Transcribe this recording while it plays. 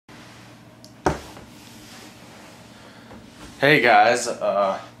Hey guys,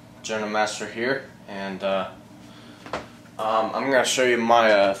 Jonah Master here, and I'm going to show you my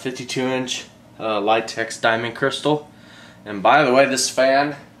 52-inch Litex diamond crystal. And by the way, this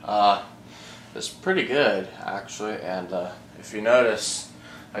fan is pretty good actually, and if you notice,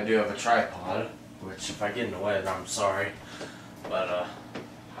 I do have a tripod, which if I get in the way, I'm sorry, but I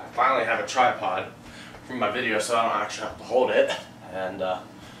finally have a tripod for my video, so I don't actually have to hold it, and I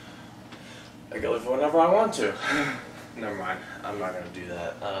can live whenever I want to. Never mind, I'm not going to do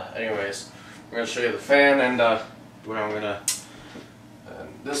that. Anyways, I'm going to show you the fan and what I'm going to...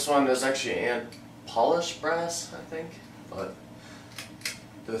 this one is actually polished brass, I think, but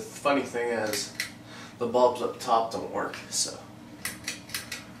the funny thing is the bulbs up top don't work, so...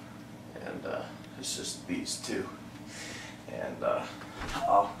 and it's just these two. And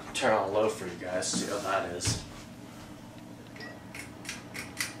I'll turn on low for you guys, see how that is.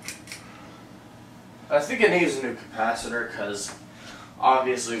 I think it needs a new capacitor because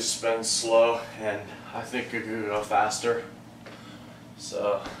obviously it spins slow and I think it could go faster.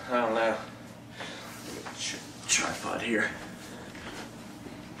 So, I don't know. Tripod here.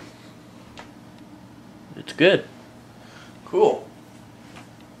 It's good. Cool.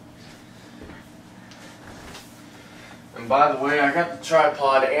 And by the way, I got the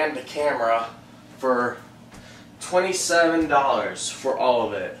tripod and the camera for $27 for all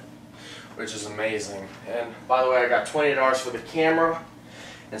of it, which is amazing. And by the way, I got $20 for the camera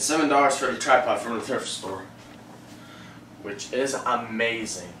and $7 for the tripod from the thrift store, which is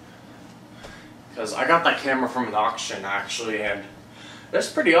amazing. Because I got that camera from an auction actually, and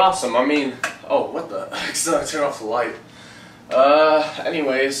it's pretty awesome. I mean, oh, what the heck? I turned off the light.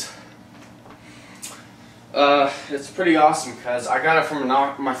 Anyways, it's pretty awesome because I got it from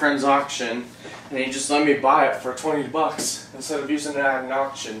my friend's auction, and he just let me buy it for 20 bucks instead of using it at an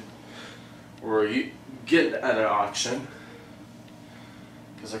auction. Or you get it at an auction,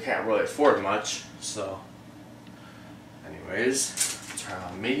 because I can't really afford much. So anyways, turn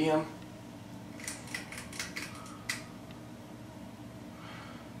on medium.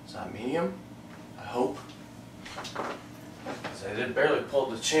 Is that medium? I hope, because I did barely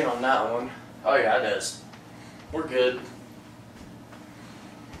pull the chain on that one. Oh yeah, it is. We're good.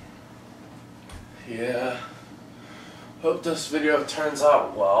 Yeah, hope this video turns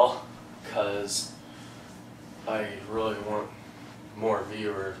out well, because I really want more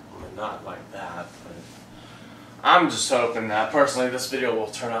viewers. I mean, not like that, but I'm just hoping that personally this video will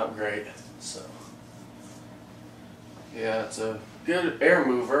turn out great. So yeah, it's a good air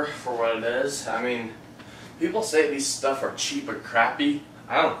mover for what it is. I mean, people say these stuff are cheap and crappy.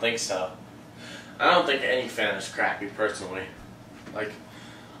 I don't think so. I don't think any fan is crappy personally. Like,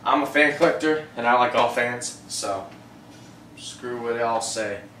 I'm a fan collector and I like all fans, so screw what y'all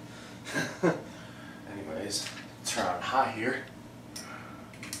say. Anyways, turn on high here.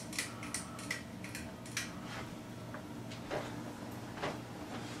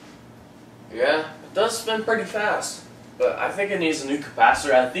 Yeah, it does spin pretty fast, but I think it needs a new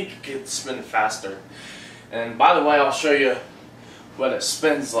capacitor. I think it can spin it faster. And by the way, I'll show you what it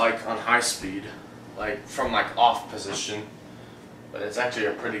spins like on high speed, like from like off position. But it's actually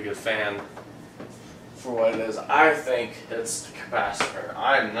a pretty good fan for what it is. I think it's the capacitor.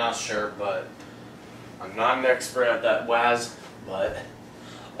 I'm not sure, but I'm not an expert at that WAS, but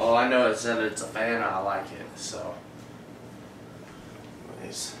all I know is that it's a fan and I like it, so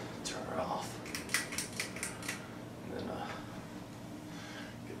anyways, turn it off. And then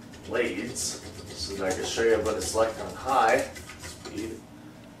get the blades so that I can show you what it's like on high speed.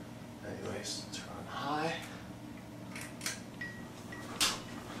 Anyways, turn on high.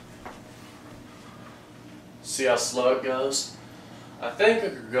 See how slow it goes? I think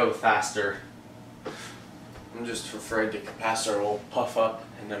it could go faster. I'm just afraid the capacitor will puff up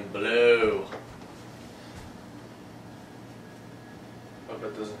and then blow. Hope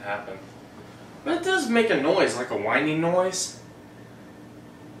it doesn't happen. But it does make a noise, like a whining noise.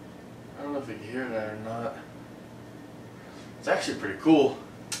 I don't know if you can hear that or not. It's actually pretty cool.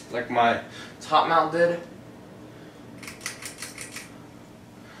 Like my top mount did.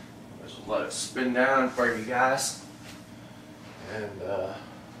 Just let it spin down for you guys. And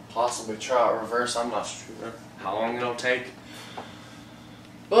possibly try out reverse. I'm not sure how long it'll take,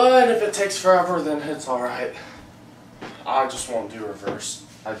 but if it takes forever, then it's alright. I just won't do reverse.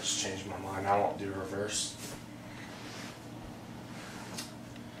 I just changed my mind. I won't do reverse.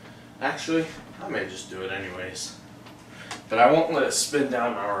 Actually, I may just do it anyways, but I won't let it spin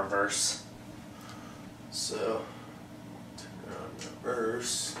down on reverse. So turn on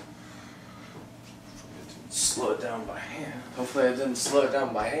reverse. Slow it down by hand. Hopefully I didn't slow it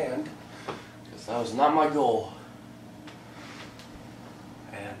down by hand, because that was not my goal.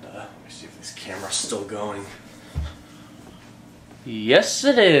 And let me see if this camera's still going. Yes,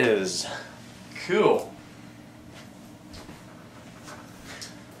 it is. Cool.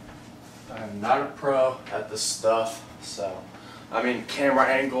 I'm not a pro at this stuff, so I mean camera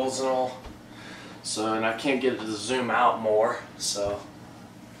angles and all. So, and I can't get it to zoom out more, so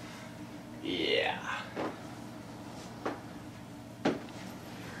yeah.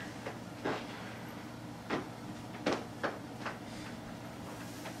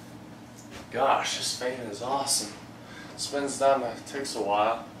 Gosh, this fan is awesome. Spins down, it takes a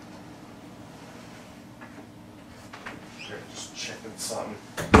while. Here, just checking something.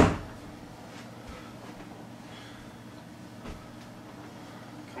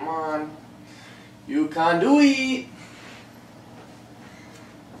 Come on. You can do it!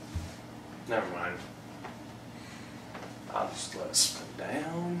 Never mind. I'll just let it spin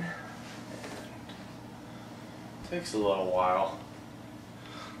down. And it takes a little while.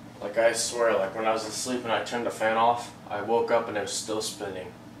 Like I swear, like when I was asleep and I turned the fan off, I woke up and it was still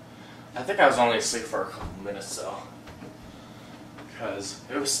spinning. I think I was only asleep for a couple minutes though. Because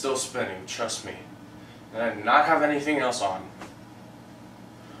it was still spinning, trust me. And I did not have anything else on.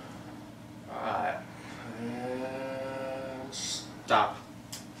 Alright. Stop.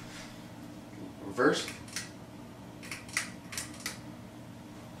 Reverse.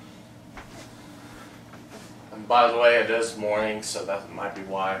 And by the way, it is morning, so that might be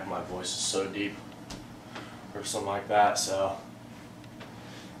why my voice is so deep. Or something like that, so.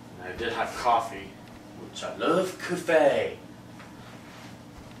 And I did have coffee, which I love coffee.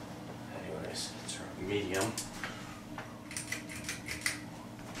 Anyways, it's medium.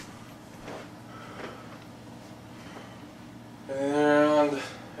 And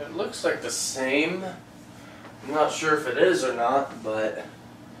it looks like the same. I'm not sure if it is or not, but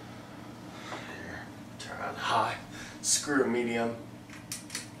here, turn on high, screw medium.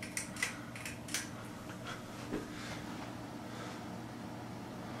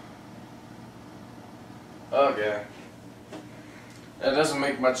 Okay. It doesn't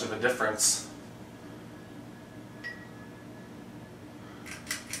make much of a difference.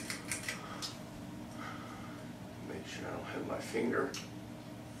 Make sure I don't hit my finger.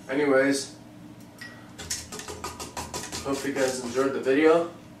 Anyways, hope you guys enjoyed the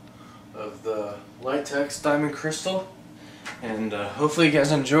video of the Litex diamond crystal. And hopefully you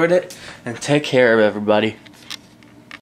guys enjoyed it. And take care of everybody.